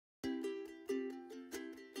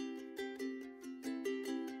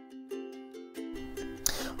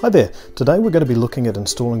Hi there, today we're going to be looking at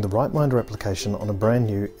installing the RightMinder application on a brand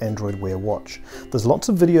new Android Wear watch. There's lots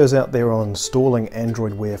of videos out there on installing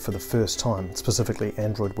Android Wear for the first time, specifically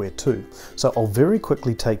Android Wear 2. So I'll very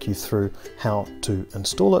quickly take you through how to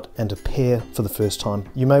install it and to pair for the first time.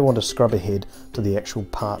 You may want to scrub ahead to the actual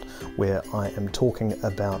part where I am talking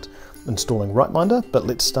about installing RightMinder, but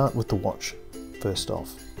let's start with the watch first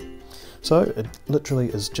off. So it literally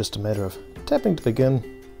is just a matter of tapping to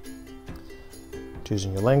begin,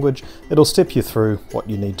 choosing your language. It'll step you through what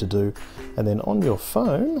you need to do, and then on your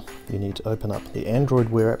phone you need to open up the Android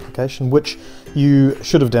Wear application, which you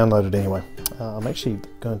should have downloaded anyway. I'm actually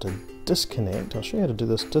going to disconnect. I'll show you how to do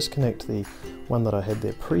this. Disconnect the one that I had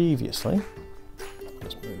there previously.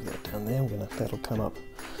 Just move that down there. That'll come up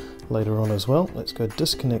later on as well. Let's go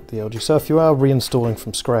disconnect the LG. So if you are reinstalling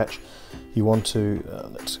from scratch, you want to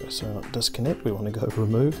let's go, so not disconnect, we want to go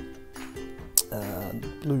remove.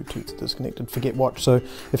 Bluetooth disconnected, forget watch. So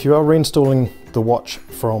if you are reinstalling the watch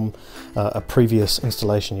from a previous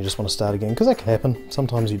installation, you just want to start again, because that can happen.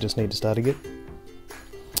 Sometimes you just need to start again.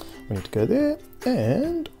 We need to go there,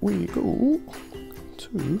 and we go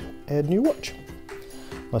to add new watch.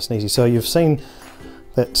 Nice and easy. So you've seen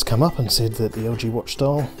that's come up and said that the LG watch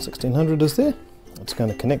style 1600 is there. It's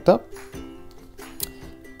going to connect up.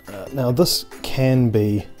 Now this can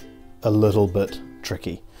be a little bit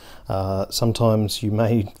tricky. Sometimes you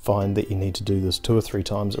may find that you need to do this 2 or 3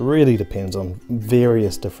 times. It really depends on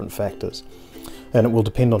various different factors, and it will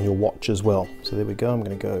depend on your watch as well. So there we go. I'm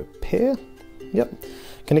going to go pair. Yep,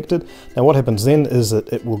 connected. Now what happens then is that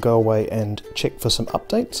it will go away and check for some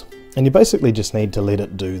updates, and you basically just need to let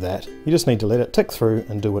it do that. You just need to let it tick through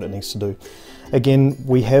and do what it needs to do. Again,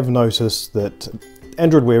 we have noticed that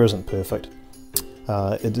Android Wear isn't perfect.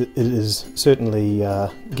 It is certainly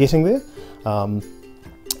getting there.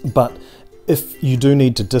 But if you do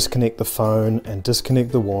need to disconnect the phone and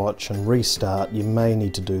disconnect the watch and restart, you may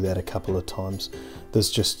need to do that a couple of times.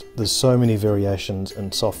 There's so many variations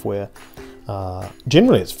in software.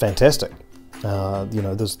 Generally it's fantastic. You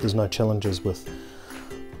know, there's no challenges with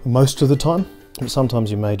most of the time. But sometimes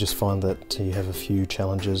you may just find that you have a few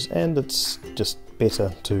challenges, and it's just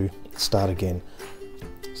better to start again.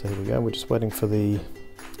 So here we go, we're just waiting for the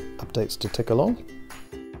updates to tick along.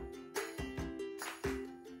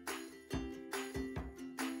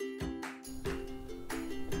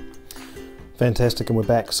 Fantastic, and we're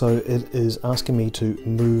back. So it is asking me to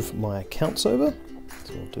move my accounts over,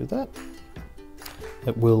 so we'll do that.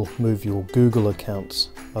 It will move your Google accounts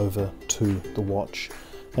over to the watch,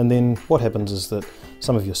 and then what happens is that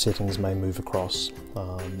some of your settings may move across.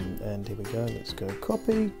 And here we go, let's go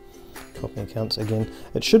copy accounts again.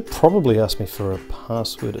 It should probably ask me for a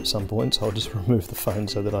password at some point, so I'll just remove the phone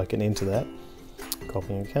so that I can enter that.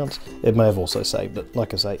 Copying accounts. It may have also saved it.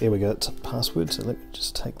 Like I say, here we go, it's a password, so let me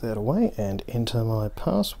just take that away and enter my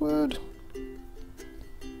password.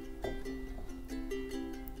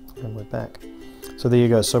 And we're back. So there you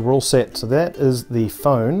go, so we're all set. So that is the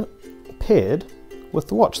phone paired with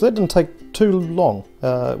the watch. That didn't take too long.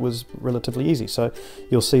 It was relatively easy. So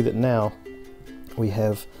you'll see that now we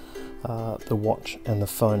have the watch and the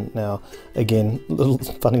phone. Now again,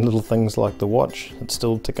 funny little things like the watch, it's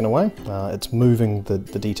still ticking away. It's moving the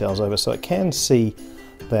details over, so it can see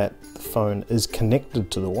that the phone is connected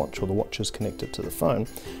to the watch, or the watch is connected to the phone.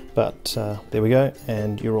 But there we go,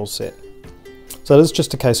 and you're all set. So it is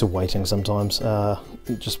just a case of waiting sometimes,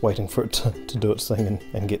 just waiting for it to do its thing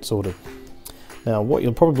and get sorted. Now what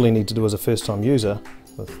you'll probably need to do as a first-time user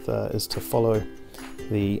is to follow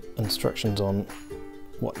the instructions on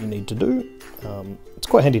what you need to do. It's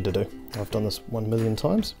quite handy to do. I've done this 1,000,000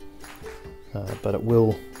 times, but it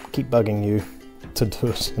will keep bugging you to do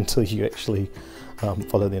it until you actually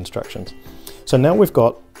follow the instructions. So now we've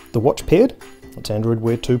got the watch paired. It's Android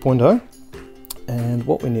Wear 2.0, and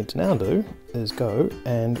what we need to now do is go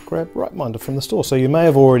and grab RightMinder from the store. So you may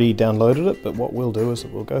have already downloaded it, but what we'll do is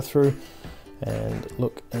that we'll go through and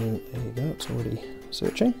look, and there you go, it's already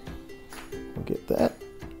searching. We'll get that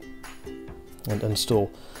and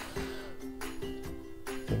install.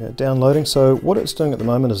 Downloading. So what it's doing at the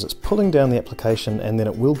moment is it's pulling down the application, and then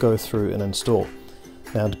it will go through and install.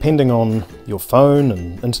 Now depending on your phone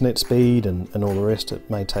and internet speed and all the rest, it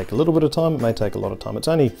may take a little bit of time, it may take a lot of time. It's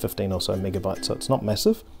only 15 or so megabytes, so it's not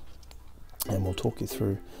massive, and we'll talk you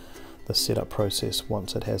through the setup process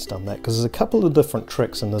once it has done that, because there's a couple of different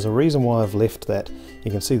tricks, and there's a reason why I've left that.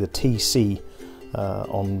 You can see the TC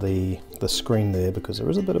on the screen there, because there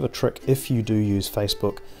is a bit of a trick if you do use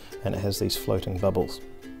Facebook and it has these floating bubbles.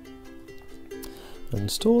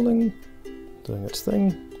 Installing, doing its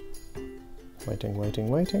thing,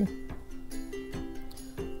 waiting.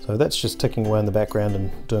 So that's just ticking away in the background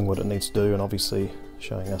and doing what it needs to do, and obviously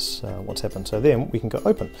showing us what's happened. So then we can go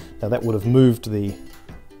open. Now that would have moved the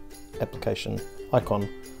application icon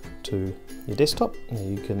to your desktop. Now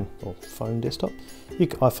you can, or phone desktop.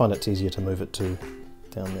 I find it's easier to move it to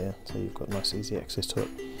down there, so you've got nice easy access to it.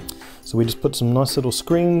 So we just put some nice little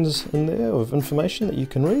screens in there of information that you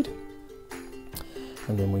can read,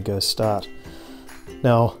 and then we go start.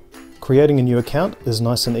 Now creating a new account is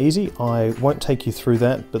nice and easy. I won't take you through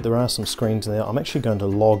that, but there are some screens there. I'm actually going to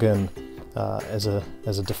log in as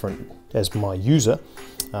my user,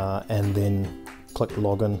 and then click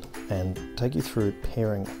login and take you through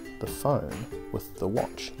pairing the phone with the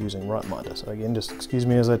watch using RightMinder. So again, just excuse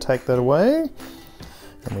me as I take that away,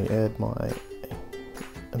 and we add my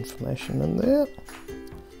information in there,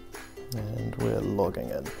 and we're logging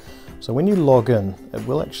in. So when you log in, it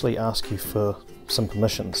will actually ask you for some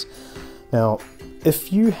permissions. Now,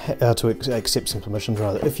 if you to accept some permissions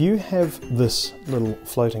rather, if you have this little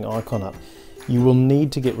floating icon up, you will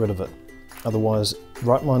need to get rid of it. Otherwise,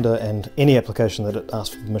 RightMinder and any application that it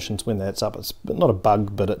asks for permissions when that's up, it's not a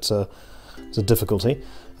bug, but it's a difficulty.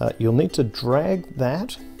 You'll need to drag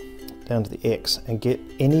that down to the X and get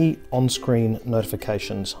any on-screen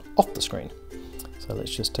notifications off the screen. So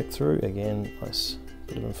let's just tick through again, nice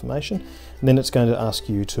bit of information, and then it's going to ask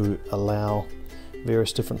you to allow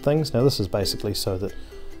various different things. Now this is basically so that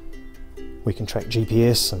we can track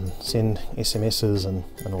GPS and send SMSs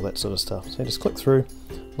and all that sort of stuff. So just click through,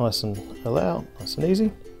 nice and allow, nice and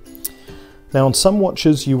easy. Now on some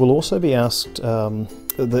watches you will also be asked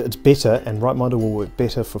that it's better, and RightMinder will work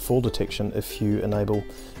better for fall detection if you enable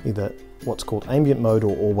either what's called ambient mode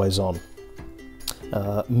or always on.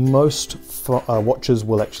 Most watches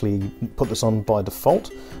will actually put this on by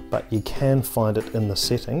default, but you can find it in the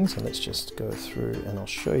settings, and let's just go through and I'll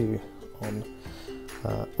show you on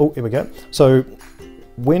oh, here we go. So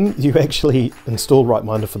when you actually install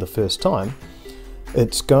RightMinder for the first time,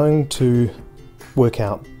 it's going to work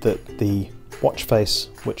out that the watch face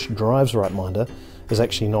which drives RightMinder is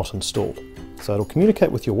actually not installed. So it'll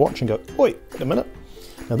communicate with your watch and go, oi, wait a minute.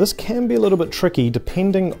 Now this can be a little bit tricky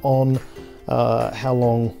depending on how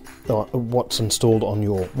long, what's installed on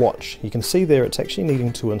your watch. You can see there it's actually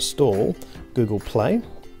needing to install Google Play.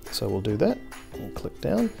 So we'll do that and click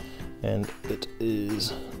down, and it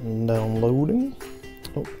is downloading.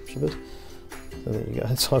 Oh, shivers. So there you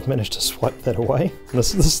go. So I've managed to swipe that away.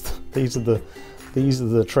 These are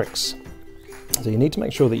the tricks. So you need to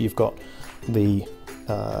make sure that you've got the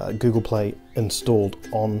Google Play installed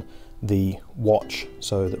on the watch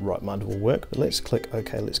so that RightMinder will work. But let's click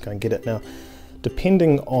OK, let's go and get it. Now,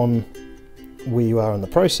 depending on where you are in the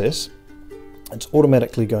process, it's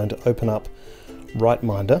automatically going to open up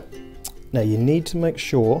RightMinder. Now you need to make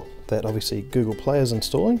sure that obviously Google Play is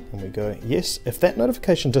installing, and we go yes. If that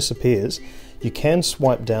notification disappears, you can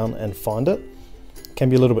swipe down and find it. It can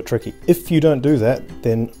be a little bit tricky. If you don't do that,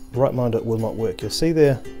 then RightMinder will not work. You'll see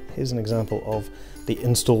there, here's an example of the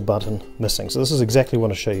install button missing. So this is exactly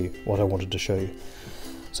what I wanted to show you.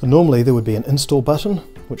 So normally there would be an install button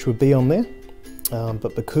which would be on there,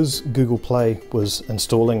 but because Google Play was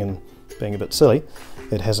installing and being a bit silly,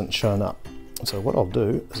 it hasn't shown up. So what I'll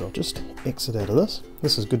do is I'll just exit out of this.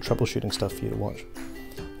 This is good troubleshooting stuff for you to watch.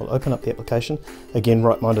 I'll open up the application. Again,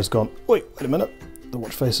 RightMinder's gone, wait a minute, the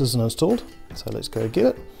watch face isn't installed. So let's go get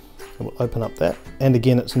it. And we'll open up that, and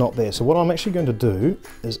again it's not there. So what I'm actually going to do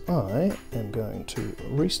is I am going to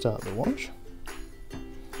restart the watch,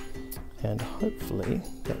 and hopefully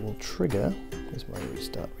that will trigger, here's my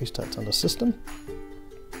restart, restart's under system.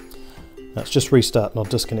 Now it's just restart, not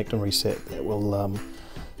disconnect and reset. That will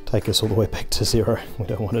take us all the way back to 0. We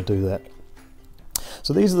don't want to do that.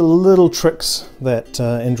 So these are the little tricks that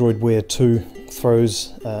Android Wear 2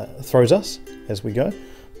 throws us as we go,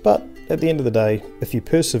 but at the end of the day, if you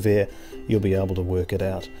persevere, you'll be able to work it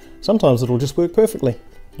out. Sometimes it'll just work perfectly,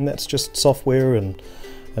 and that's just software and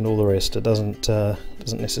all the rest. It doesn't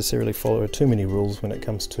necessarily follow too many rules when it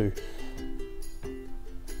comes to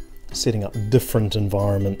setting up different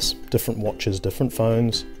environments, different watches, different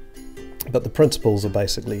phones, but the principles are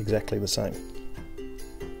basically exactly the same.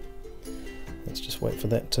 Let's just wait for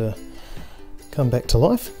that to come back to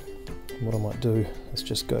life. What I might do is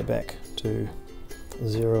just go back to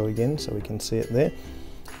 0 again so we can see it there,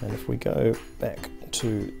 and if we go back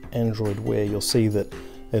to Android Wear, you'll see that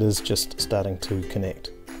it is just starting to connect.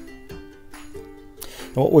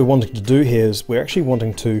 Now what we're wanting to do here is we're actually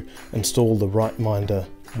wanting to install the RightMinder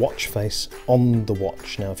watch face on the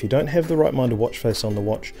watch. Now if you don't have the RightMinder watch face on the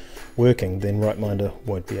watch working, then RightMinder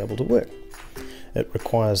won't be able to work. it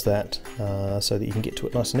requires that so that you can get to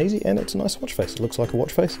it nice and easy, and it's a nice watch face. It looks like a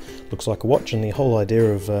watch face, looks like a watch, and the whole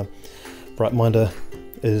idea of RightMinder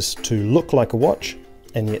is to look like a watch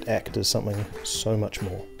and yet act as something so much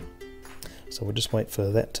more. So we'll just wait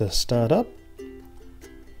for that to start up.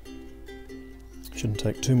 Shouldn't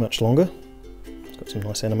take too much longer. It's got some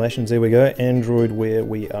nice animations. There we go. Android Wear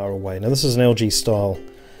We Are Away. Now this is an LG style,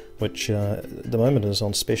 which at the moment is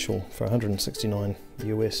on special for 169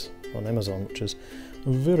 US on Amazon, which is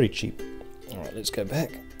very cheap. Alright, let's go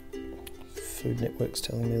back. Food Network's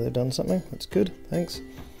telling me they've done something. That's good, thanks.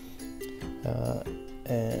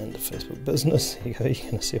 And Facebook Business. Here you go, you're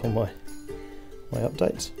going to see all my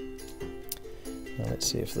updates. Now let's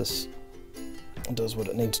see if this does what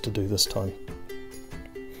it needs to do this time.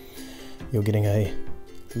 You're getting a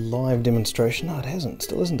live demonstration. No, it hasn't,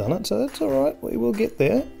 still hasn't done it, so it's alright, we will get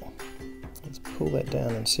there. Let's pull that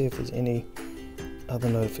down and see if there's any other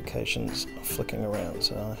notifications flicking around.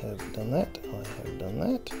 So I have done that, I have done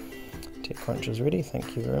that. TechCrunch is ready,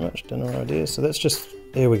 thank you very much. Dinner ideas. So that's just,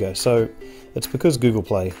 there we go. So it's because Google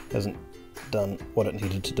Play hasn't done what it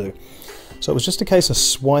needed to do. So it was just a case of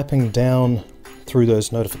swiping down through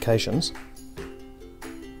those notifications.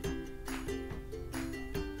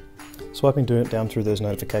 Swiping down through those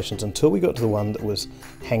notifications until we got to the one that was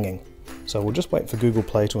hanging. So we'll just wait for Google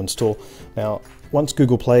Play to install. Now, once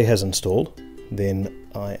Google Play has installed, then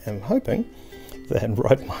I am hoping that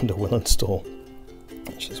RightMinder will install.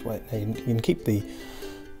 Let's just wait. Now you can keep the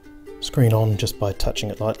screen on just by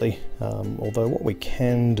touching it lightly. Although what we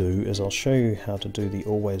can do is I'll show you how to do the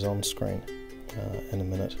always on screen in a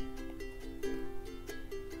minute.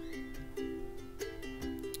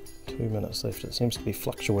 2 minutes left. It seems to be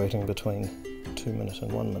fluctuating between 2 minutes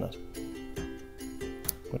and 1 minute,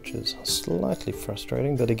 which is slightly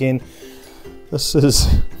frustrating. But again, this is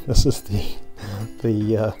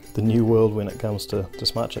the new world when it comes to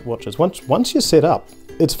smart watches. Once you're set up,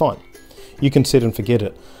 it's fine. You can set and forget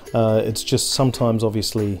it. It's just sometimes,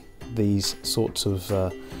 obviously, these sorts of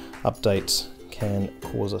updates can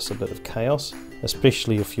cause us a bit of chaos,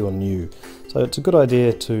 especially if you're new. So it's a good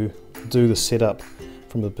idea to do the setup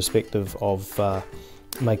from the perspective of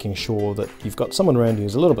making sure that you've got someone around you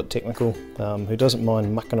who's a little bit technical, who doesn't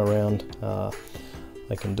mind mucking around.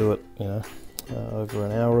 They can do it, you know, over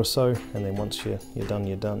an hour or so, and then once you're done,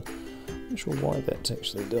 you're done. Not sure why that's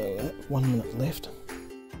actually doing that. 1 minute left.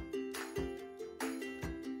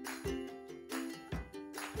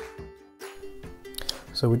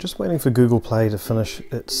 So we're just waiting for Google Play to finish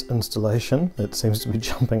its installation. It seems to be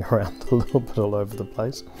jumping around a little bit all over the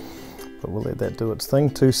place, but we'll let that do its thing.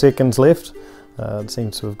 2 seconds left. It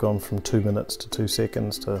seems to have gone from 2 minutes to 2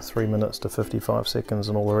 seconds to 3 minutes to 55 seconds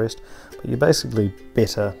and all the rest. But you're basically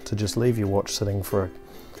better to just leave your watch sitting for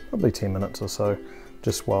probably 10 minutes or so,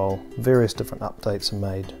 just while various different updates are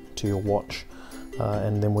made to your watch,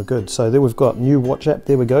 and then we're good. So there we've got new watch app.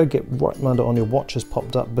 There we go. Get RightMinder on your watch has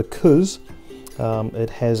popped up because it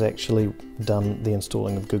has actually done the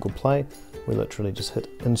installing of Google Play. We literally just hit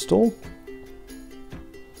install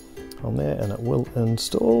on there and it will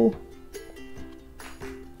install.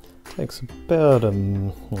 Takes about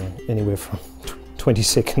anywhere from 20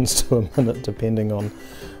 seconds to a minute, depending on,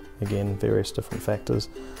 again, various different factors.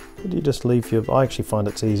 But you just leave your, I actually find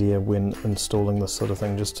it's easier when installing this sort of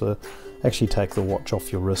thing just to actually take the watch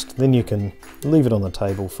off your wrist. Then you can leave it on the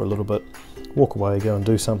table for a little bit, walk away, go and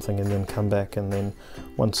do something, and then come back, and then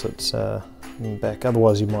once it's back,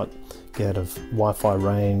 otherwise you might get out of Wi-Fi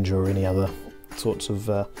range or any other sorts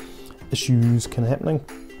of issues can happen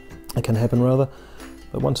rather.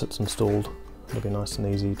 But once it's installed, it'll be nice and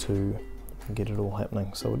easy to get it all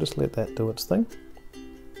happening. So we'll just let that do its thing.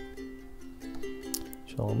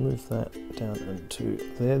 So I'll move that down into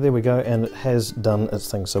there. There we go, and it has done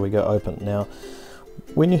its thing. So we go open. Now,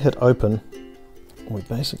 when you hit open,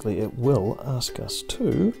 it will ask us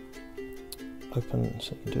to open.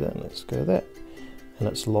 So you do that, and let's go that, and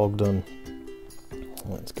it's logged in.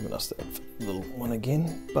 It's given us that little one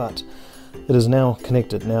again, but it is now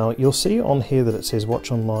connected. Now you'll see on here that it says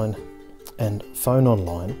watch online and phone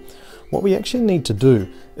online. What we actually need to do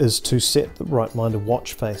is to set the RightMinder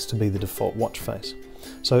watch face to be the default watch face.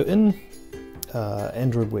 So in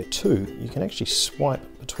Android Wear 2, you can actually swipe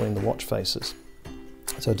between the watch faces.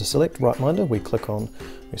 So to select RightMinder, we click on,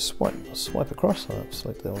 we swipe across. I've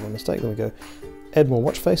selected that one by mistake. Then we go add more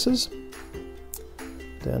watch faces.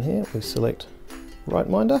 Down here we select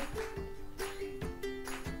RightMinder.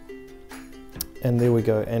 And there we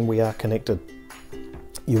go, and we are connected.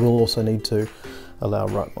 You will also need to allow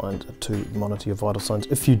RightMinder to monitor your vital signs.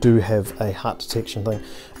 If you do have a heart detection thing,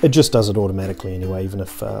 it just does it automatically anyway, even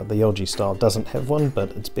if the LG style doesn't have one,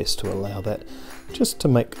 but it's best to allow that just to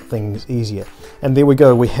make things easier. And there we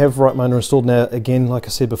go, we have RightMinder installed. Now again, like I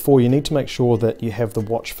said before, you need to make sure that you have the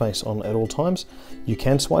watch face on at all times. You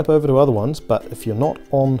can swipe over to other ones, but if you're not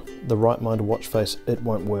on the RightMinder watch face, it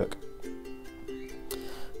won't work.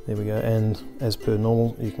 There we go, and as per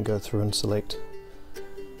normal, you can go through and select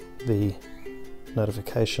the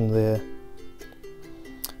notification there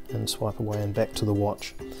and swipe away and back to the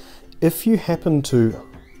watch. If you happen to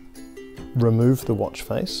remove the watch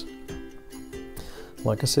face,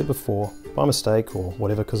 like I said before, by mistake or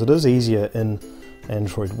whatever, because it is easier in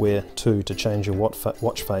Android Wear 2 to change your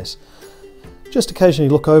watch face, just occasionally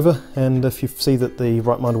look over, and if you see that the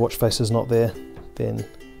RightMinder watch face is not there, then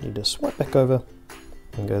you just swipe back over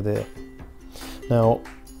and go there. Now,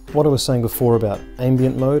 what I was saying before about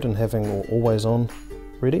ambient mode and having always on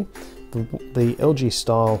ready, the LG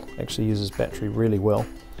style actually uses battery really well,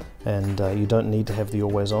 and you don't need to have the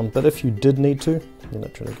always on, but if you did need to, you're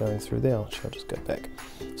literally going through there. I'll just go back.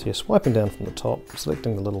 So you're swiping down from the top,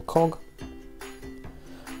 selecting the little cog,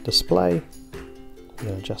 display,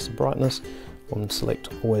 adjust the brightness, and select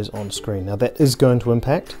always on screen. Now that is going to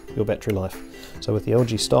impact your battery life. So with the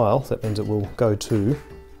LG style, that means it will go to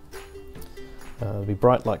it'll be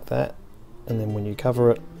bright like that, and then when you cover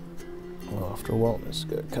it, well, after a while, let's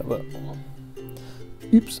go cover.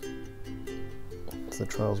 Oops. It's the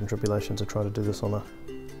trials and tribulations of trying to do this on a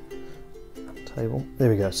table. There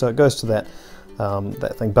we go. So it goes to that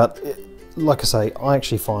that thing. But like I say, I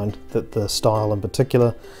actually find that the style in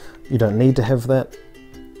particular, you don't need to have that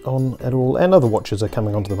on at all. And other watches are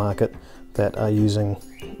coming onto the market that are using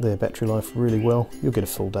their battery life really well. You'll get a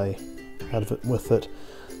full day out of it with it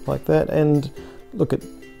like that. And look at,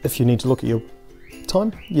 if you need to look at your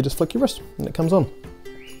time, you just flick your wrist and it comes on.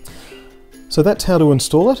 So that's how to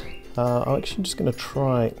install it. I'm actually just going to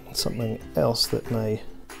try something else that may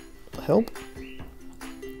help.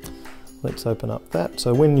 Let's open up that.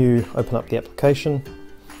 So when you open up the application,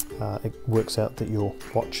 it works out that your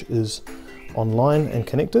watch is online and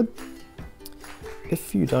connected.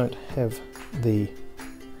 If you don't have the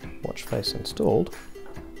watch face installed,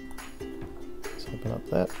 let's open up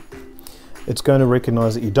that. It's going to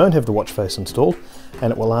recognize that you don't have the watch face installed,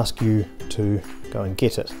 and it will ask you to go and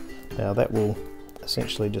get it. Now that will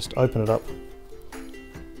essentially just open it up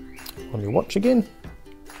on your watch again,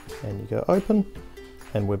 and you go open,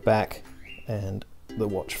 and we're back, and the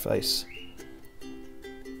watch face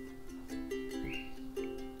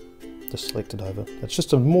just selected over. It's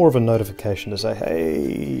just more of a notification to say, hey,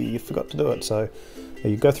 you forgot to do it. So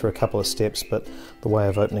you go through a couple of steps, but the way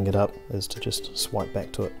of opening it up is to just swipe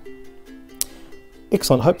back to it.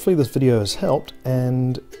 Excellent, hopefully this video has helped,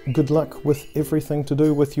 and good luck with everything to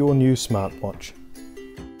do with your new smartwatch.